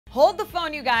Hold the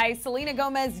phone, you guys. Selena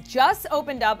Gomez just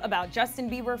opened up about Justin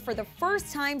Bieber for the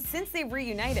first time since they've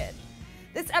reunited.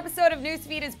 This episode of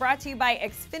Newsfeed is brought to you by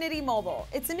Xfinity Mobile.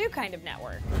 It's a new kind of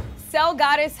network.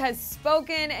 Selgoddess has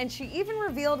spoken, and she even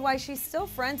revealed why she's still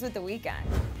friends with The Weeknd.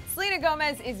 Selena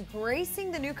Gomez is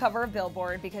gracing the new cover of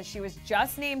Billboard because she was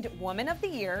just named Woman of the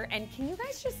Year, and can you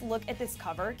guys just look at this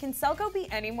cover? Can Selgo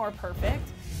be any more perfect?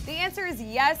 The answer is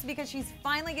yes, because she's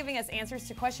finally giving us answers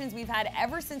to questions we've had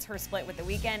ever since her split with The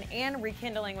Weeknd and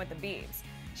rekindling with the Biebs.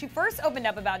 She first opened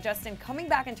up about Justin coming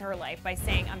back into her life by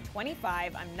saying, "I'm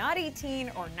 25, I'm not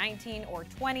 18 or 19 or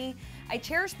 20. I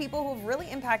cherish people who have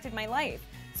really impacted my life.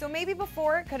 So maybe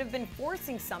before it could have been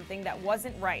forcing something that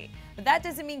wasn't right. But that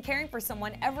doesn't mean caring for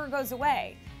someone ever goes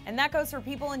away. And that goes for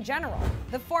people in general."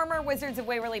 The former Wizards of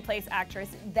Waverly Place actress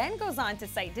then goes on to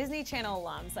cite Disney Channel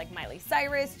alums like Miley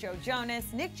Cyrus,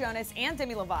 Jonas, Nick Jonas, and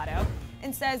Demi Lovato,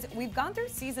 and says, "We've gone through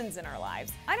seasons in our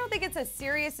lives. I don't think it's as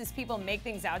serious as people make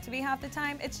things out to be half the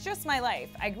time. It's just my life.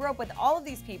 I grew up with all of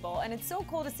these people, and it's so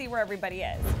cool to see where everybody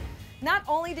is." Not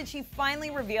only did she finally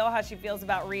reveal how she feels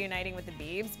about reuniting with the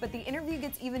Biebs, but the interview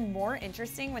gets even more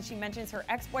interesting when she mentions her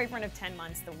ex-boyfriend of 10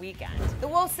 months, The Weeknd. The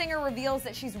Wolf singer reveals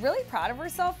that she's really proud of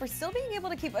herself for still being able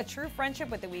to keep a true friendship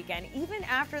with The Weeknd even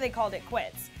after they called it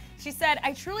quits. She said,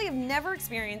 "I truly have never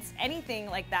experienced anything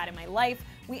like that in my life.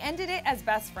 We ended it as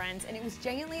best friends, and it was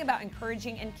genuinely about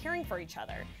encouraging and caring for each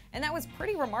other. And that was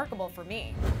pretty remarkable for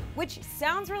me." Which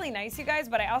sounds really nice, you guys,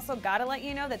 but I also gotta let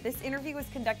you know that this interview was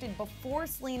conducted before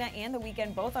Selena and The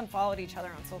Weeknd both unfollowed each other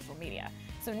on social media.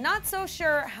 So not so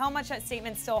sure how much that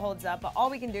statement still holds up, but all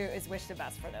we can do is wish the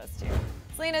best for those two.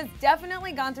 Selena's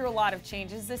definitely gone through a lot of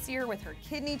changes this year with her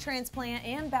kidney transplant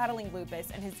and battling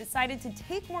lupus, and has decided to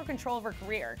take more control of her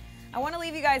career. I want to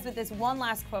leave you guys with this one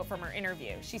last quote from her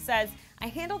interview. She says, "I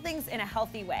handle things in a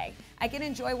healthy way. I can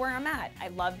enjoy where I'm at. I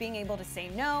love being able to say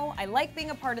no. I like being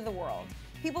a part of the world.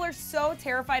 People are so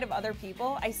terrified of other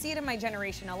people. I see it in my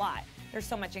generation a lot. There's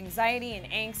so much anxiety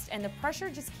and angst, and the pressure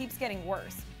just keeps getting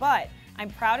worse. But I'm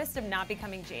proudest of not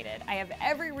becoming jaded. I have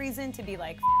every reason to be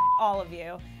like, all of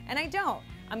you, and I don't.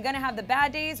 I'm gonna have the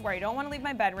bad days where I don't want to leave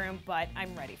my bedroom, but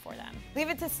I'm ready for them." Leave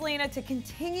it to Selena to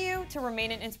continue to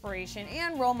remain an inspiration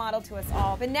and role model to us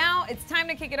all. But now it's time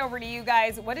to kick it over to you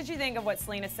guys. What did you think of what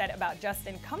Selena said about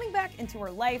Justin coming back into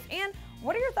her life? And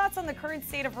what are your thoughts on the current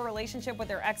state of her relationship with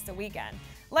her ex, The Weeknd?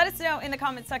 Let us know in the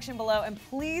comment section below, and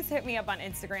please hit me up on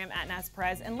Instagram at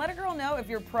NazPerez and let a girl know if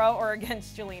you're pro or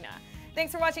against Jelena.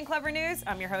 Thanks for watching Clevver News.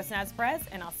 I'm your host, NazPerez,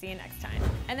 and I'll see you next time.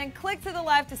 And then click to the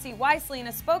left to see why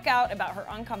Selena spoke out about her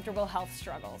uncomfortable health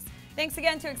struggles. Thanks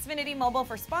again to Xfinity Mobile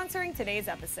for sponsoring today's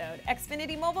episode.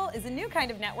 Xfinity Mobile is a new kind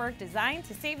of network designed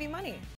to save you money.